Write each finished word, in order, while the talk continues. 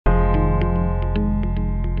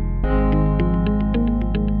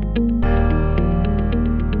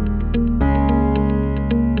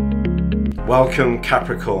Welcome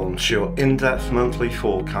Capricorn to your in-depth monthly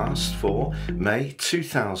forecast for May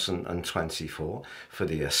 2024 for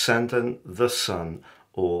the Ascendant, the Sun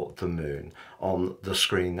or the Moon. On the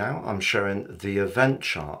screen now I'm showing the event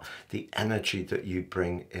chart, the energy that you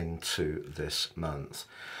bring into this month.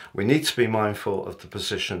 We need to be mindful of the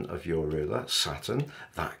position of your ruler, Saturn.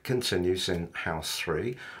 That continues in house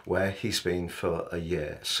 3 where he's been for a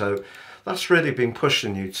year. So that's really been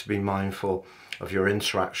pushing you to be mindful of your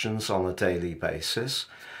interactions on a daily basis.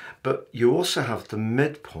 But you also have the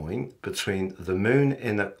midpoint between the Moon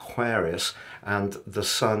in Aquarius and the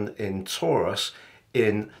Sun in Taurus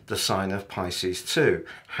in the sign of Pisces 2,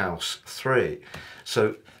 house 3.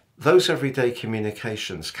 So those everyday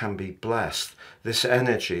communications can be blessed. This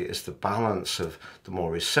energy is the balance of the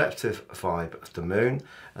more receptive vibe of the Moon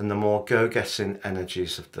and the more go-getting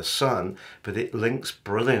energies of the Sun, but it links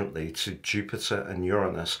brilliantly to Jupiter and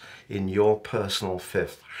Uranus in your personal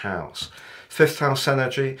 5th house. 5th house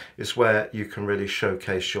energy is where you can really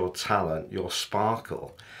showcase your talent, your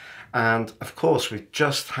sparkle. And of course, we've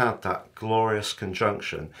just had that glorious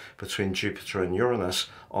conjunction between Jupiter and Uranus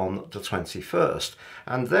on the 21st.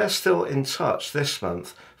 And they're still in touch this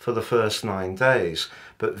month for the first 9 days.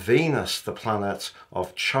 But Venus, the planet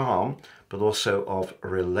of charm, but also of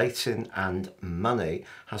relating and money,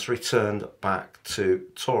 has returned back to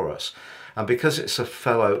Taurus. And because it's a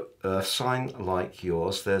fellow earth sign like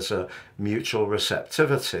yours, there's a mutual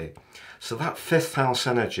receptivity. So that 5th house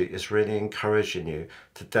energy is really encouraging you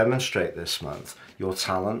to demonstrate this month your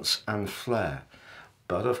talents and flair.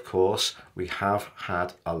 But of course, we have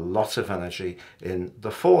had a lot of energy in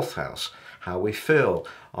the 4th house, how we feel,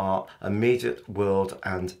 our immediate world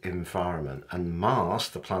and environment. And Mars,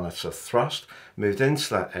 the planet of thrust, moved into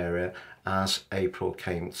that area as April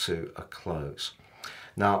came to a close.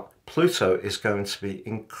 Now, Pluto is going to be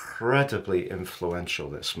incredibly influential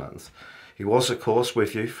this month. He was, of course,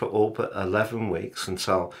 with you for all but 11 weeks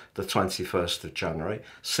until the 21st of January,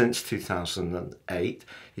 since 2008.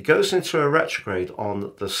 He goes into a retrograde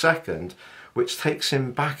on the 2nd, which takes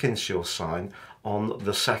him back into your sign on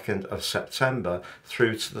the 2nd of September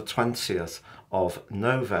through to the 20th of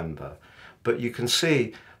November. But you can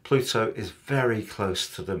see Pluto is very close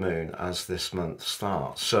to the Moon as this month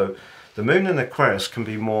starts. So the Moon in Aquarius can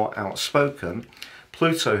be more outspoken.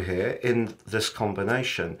 Pluto here in this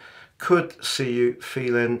combination could see you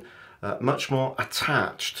feeling much more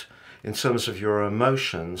attached in terms of your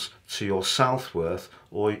emotions to your self-worth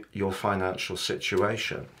or your financial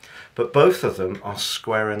situation. But both of them are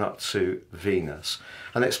squaring up to Venus.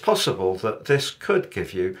 And it's possible that this could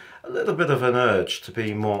give you a little bit of an urge to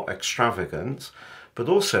be more extravagant. But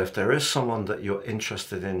also, if there is someone that you're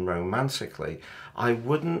interested in romantically, I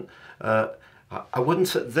wouldn't at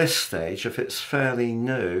this stage, if it's fairly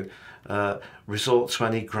new, resort to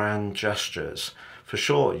any grand gestures. For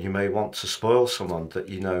sure, you may want to spoil someone that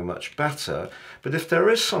you know much better, but if there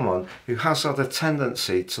is someone who has had a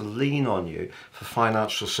tendency to lean on you for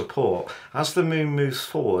financial support, as the Moon moves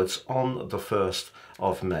forwards on the 1st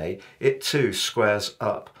of May, it too squares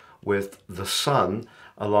up with the Sun,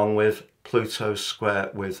 along with Pluto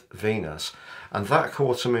square with Venus. And that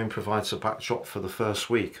quarter moon provides a backdrop for the first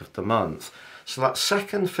week of the month. So that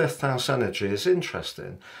 2nd, 5th house energy is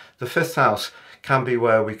interesting. The 5th house can be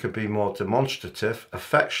where we could be more demonstrative,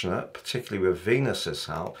 affectionate, particularly with Venus's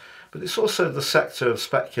help, but it's also the sector of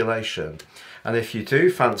speculation. And if you do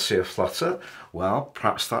fancy a flutter, well,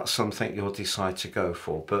 perhaps that's something you'll decide to go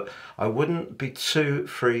for. But I wouldn't be too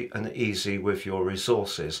free and easy with your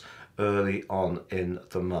resources early on in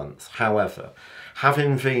the month. However,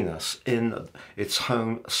 having Venus in its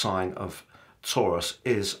home sign of Taurus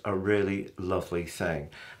is a really lovely thing,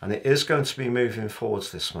 and it is going to be moving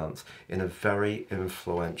forwards this month in a very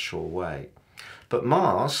influential way. But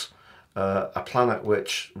Mars, a planet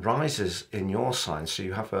which rises in your sign, so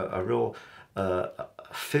you have a real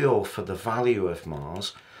feel for the value of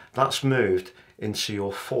Mars, that's moved into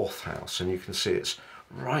your 4th house, and you can see it's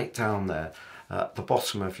right down there at the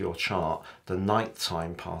bottom of your chart, the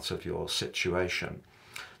nighttime part of your situation.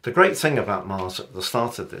 The great thing about Mars at the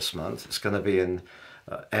start of this month, it's going to be in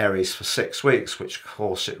Aries for 6 weeks, which of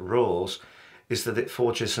course it rules, is that it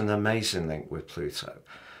forges an amazing link with Pluto.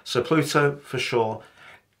 So Pluto, for sure,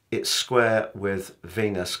 its square with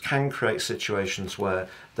Venus can create situations where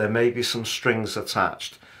there may be some strings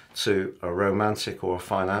attached to a romantic or a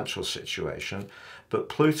financial situation, but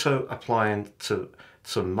Pluto applying to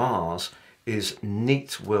Mars is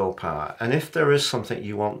neat willpower. And if there is something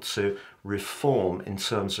you want to reform in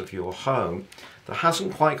terms of your home that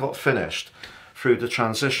hasn't quite got finished through the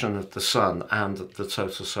transition of the Sun and the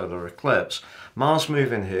total solar eclipse. Mars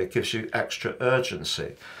moving here gives you extra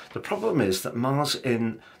urgency. The problem is that Mars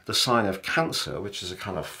in the sign of Cancer, which is a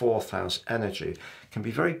kind of 4th house energy, can be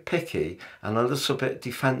very picky and a little bit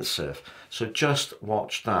defensive. So just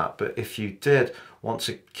watch that. But if you did want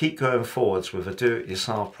to keep going forwards with a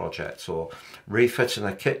do-it-yourself project, or refitting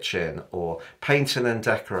a kitchen, or painting and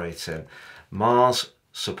decorating, Mars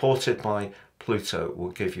supported by Pluto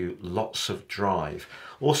will give you lots of drive.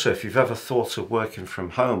 Also, if you've ever thought of working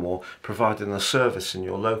from home or providing a service in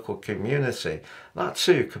your local community, that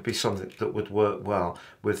too could be something that would work well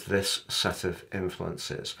with this set of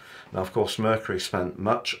influences. Now, of course, Mercury spent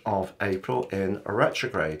much of April in a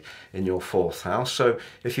retrograde in your 4th house. So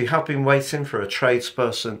if you have been waiting for a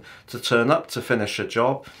tradesperson to turn up to finish a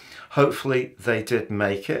job, hopefully they did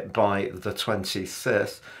make it by the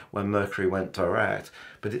 25th when Mercury went direct,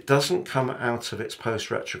 but it doesn't come out of its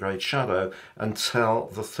post-retrograde shadow until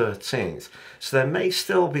the 13th. So there may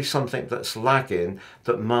still be something that's lagging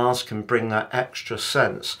that Mars can bring that extra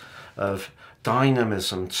sense of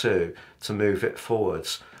dynamism to move it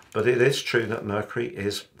forwards. But it is true that Mercury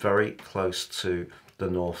is very close to the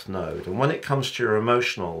North Node. And when it comes to your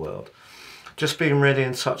emotional world, just being really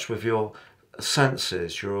in touch with your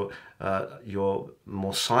senses, your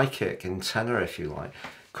more psychic antenna, if you like,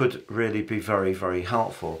 could really be very, very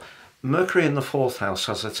helpful. Mercury in the 4th house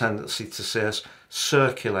has a tendency to see us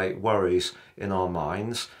circulate worries in our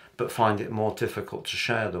minds, but find it more difficult to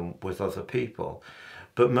share them with other people.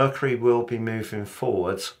 But Mercury will be moving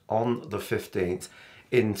forwards on the 15th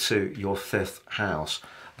into your 5th house.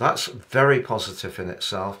 That's very positive in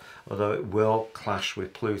itself, although it will clash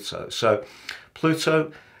with Pluto. So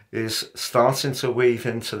Pluto is starting to weave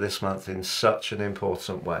into this month in such an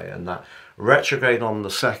important way, and that retrograde on the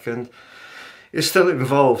 2nd is still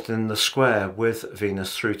involved in the square with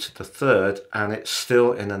Venus through to the 3rd, and it's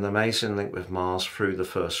still in an amazing link with Mars through the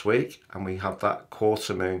 1st week, and we have that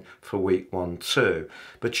quarter moon for week 1 too.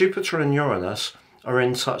 But Jupiter and Uranus are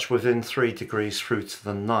in touch within 3 degrees through to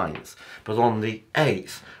the 9th, but on the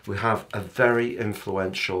 8th we have a very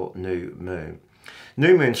influential new moon.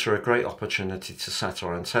 New moons are a great opportunity to set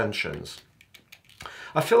our intentions.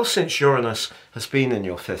 I feel since Uranus has been in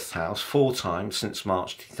your 5th house full time since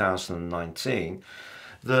March 2019,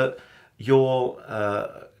 that your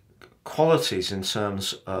qualities in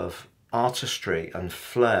terms of artistry and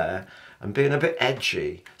flair and being a bit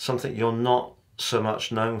edgy, something you're not so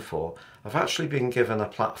much known for, have actually been given a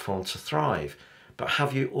platform to thrive. But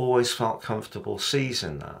have you always felt comfortable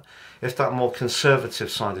seizing that? If that more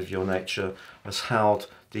conservative side of your nature has held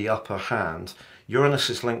the upper hand,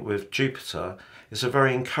 Uranus's link with Jupiter is a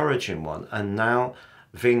very encouraging one, and now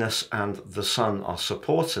Venus and the Sun are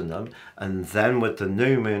supporting them, and then with the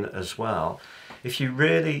new moon as well. If you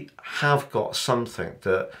really have got something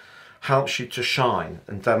that helps you to shine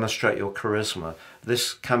and demonstrate your charisma,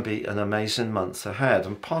 this can be an amazing month ahead.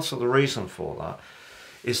 And part of the reason for that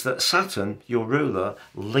is that Saturn, your ruler,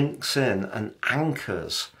 links in and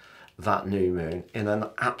anchors that new moon in an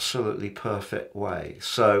absolutely perfect way.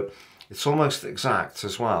 So it's almost exact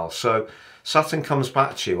as well. So Saturn comes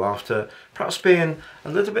back to you after perhaps being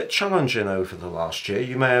a little bit challenging over the last year.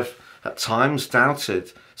 You may have at times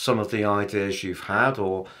doubted some of the ideas you've had,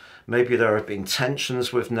 or maybe there have been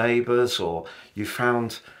tensions with neighbours, or you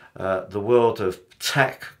found the world of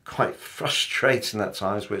tech quite frustrating at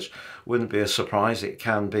times, which wouldn't be a surprise. It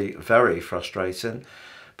can be very frustrating.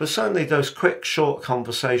 But certainly those quick, short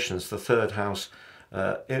conversations the 3rd house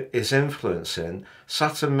is influencing,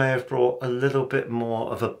 Saturn may have brought a little bit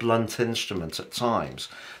more of a blunt instrument at times.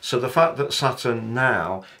 So the fact that Saturn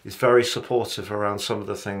now is very supportive around some of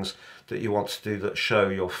the things that you want to do that show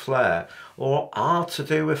your flair or are to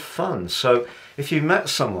do with fun. So if you met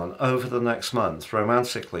someone over the next month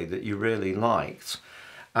romantically that you really liked,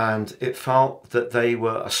 and it felt that they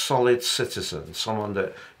were a solid citizen, someone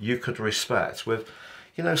that you could respect with,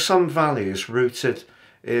 you know, some values rooted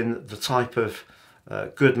in the type of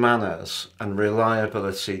good manners and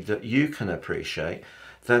reliability that you can appreciate,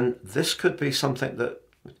 then this could be something that,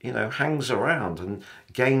 you know, hangs around and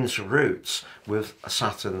gains roots with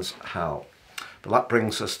Saturn's help. But that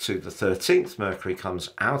brings us to the 13th. Mercury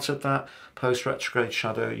comes out of that post-retrograde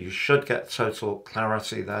shadow. You should get total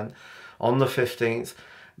clarity then. On the 15th,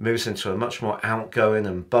 moves into a much more outgoing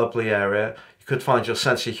and bubbly area. You could find your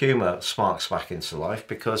sense of humour sparks back into life,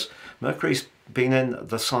 because Mercury's been in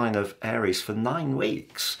the sign of Aries for 9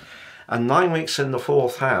 weeks. And 9 weeks in the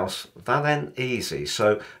 4th house, that ain't easy.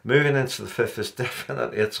 So moving into the 5th is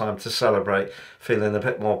definitely a time to celebrate, feeling a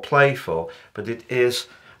bit more playful, but it is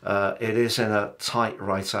it is in a tight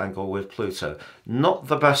right angle with Pluto. Not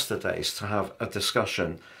the best of days to have a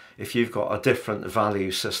discussion if you've got a different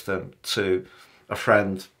value system to a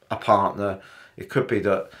friend, a partner. It could be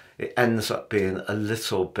that it ends up being a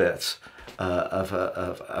little bit of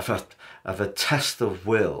a test of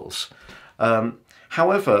wills.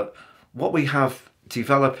 However, what we have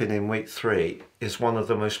developing in week 3 is one of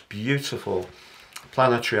the most beautiful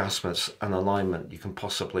planetary aspects and alignment you can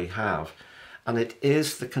possibly have, and it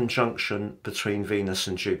is the conjunction between Venus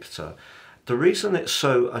and Jupiter. The reason it's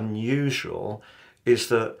so unusual is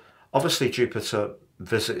that obviously Jupiter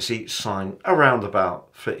visits each sign around about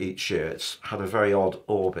for each year. It's had a very odd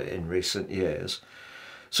orbit in recent years.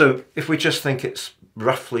 So if we just think it's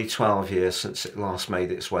roughly 12 years since it last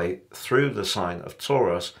made its way through the sign of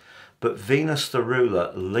Taurus, but Venus the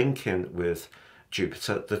ruler linking with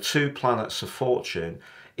Jupiter, the two planets of fortune,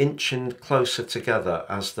 inching closer together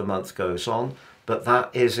as the month goes on, but that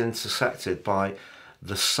is intersected by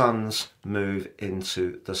the sun's move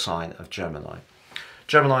into the sign of Gemini.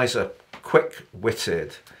 Gemini is a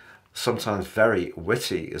quick-witted, sometimes very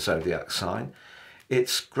witty zodiac sign.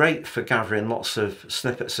 It's great for gathering lots of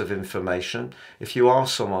snippets of information. If you are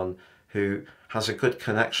someone who has a good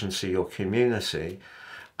connection to your community,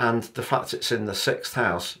 and the fact it's in the 6th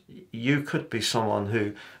house, you could be someone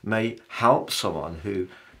who may help someone who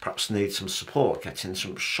perhaps needs some support, getting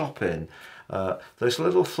some shopping. Those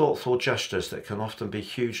little thoughtful gestures that can often be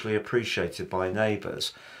hugely appreciated by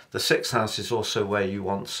neighbours. The 6th house is also where you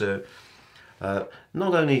want to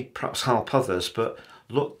not only perhaps help others, but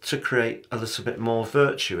look to create a little bit more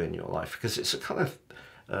virtue in your life, because it's a kind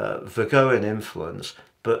of Virgoan influence,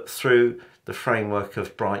 but through the framework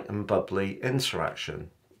of bright and bubbly interaction,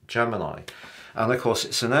 Gemini. And of course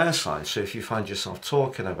it's an air sign, so if you find yourself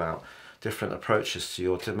talking about different approaches to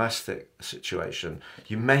your domestic situation,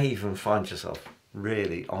 you may even find yourself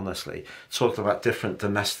really honestly talking about different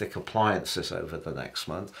domestic appliances over the next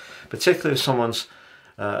month, particularly if someone's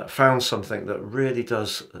found something that really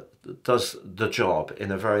does the job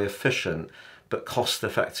in a very efficient but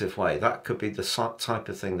cost-effective way. That could be the type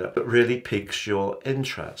of thing that really piques your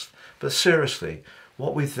interest. But seriously,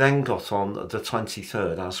 what we've then got on the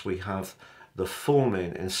 23rd, as we have the full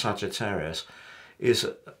moon in Sagittarius, is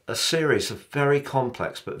a series of very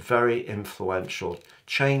complex but very influential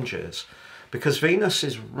changes, because Venus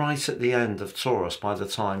is right at the end of Taurus by the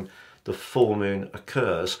time the full moon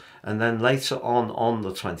occurs, and then later on the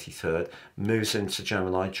 23rd moves into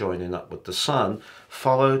Gemini, joining up with the Sun,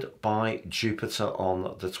 followed by Jupiter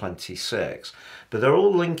on the 26th. But they're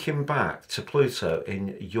all linking back to Pluto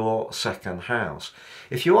in your 2nd house.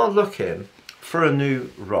 If you are looking for a new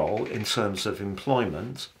role in terms of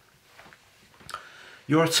employment,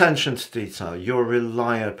 your attention to detail, your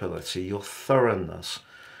reliability, your thoroughness,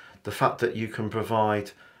 the fact that you can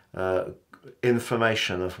provide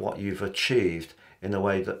information of what you've achieved in a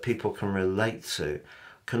way that people can relate to,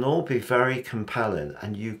 can all be very compelling,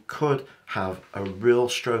 and you could have a real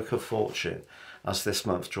stroke of fortune as this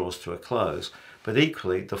month draws to a close. But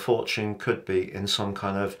equally, the fortune could be in some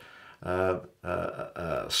kind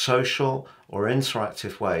of social or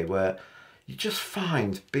interactive way where you just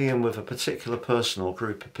find being with a particular person or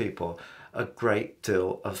group of people a great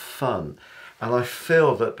deal of fun. And I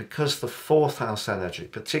feel that because the 4th house energy,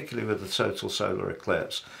 particularly with the total solar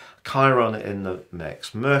eclipse, Chiron in the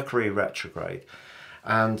mix, Mercury retrograde,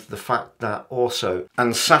 and the fact that also,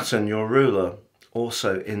 and Saturn, your ruler,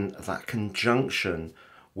 also in that conjunction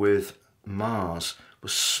with Mars,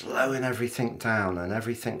 was slowing everything down, and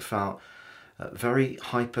everything felt very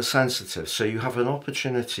hypersensitive. So you have an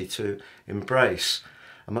opportunity to embrace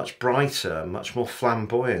a much brighter, much more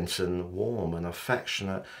flamboyant and warm and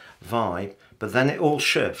affectionate vibe. But then it all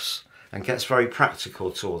shifts and gets very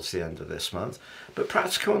practical towards the end of this month. But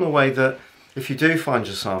practical in a way that if you do find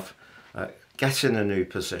yourself getting a new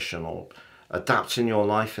position or adapting your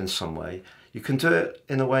life in some way, you can do it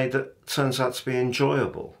in a way that turns out to be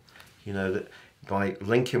enjoyable. You know, that by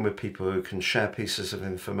linking with people who can share pieces of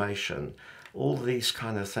information, all these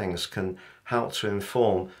kind of things can help to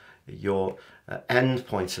inform your end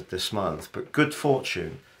point of this month. But good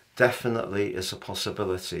fortune definitely is a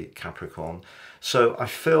possibility, Capricorn. So I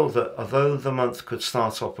feel that although the month could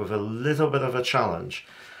start off with a little bit of a challenge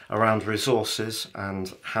around resources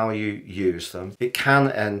and how you use them, it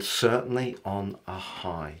can end certainly on a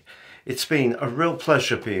high. It's been a real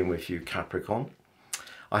pleasure being with you, Capricorn.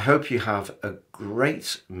 I hope you have a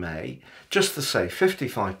great May. Just to say,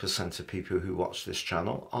 55% of people who watch this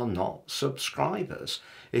channel are not subscribers.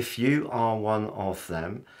 If you are one of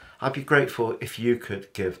them, I'd be grateful if you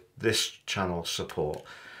could give this channel support.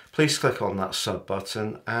 Please click on that sub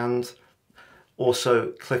button, and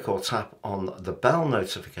Also, click or tap on the bell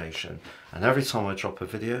notification, and every time I drop a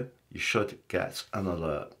video, you should get an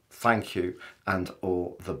alert. Thank you and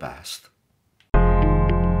all the best.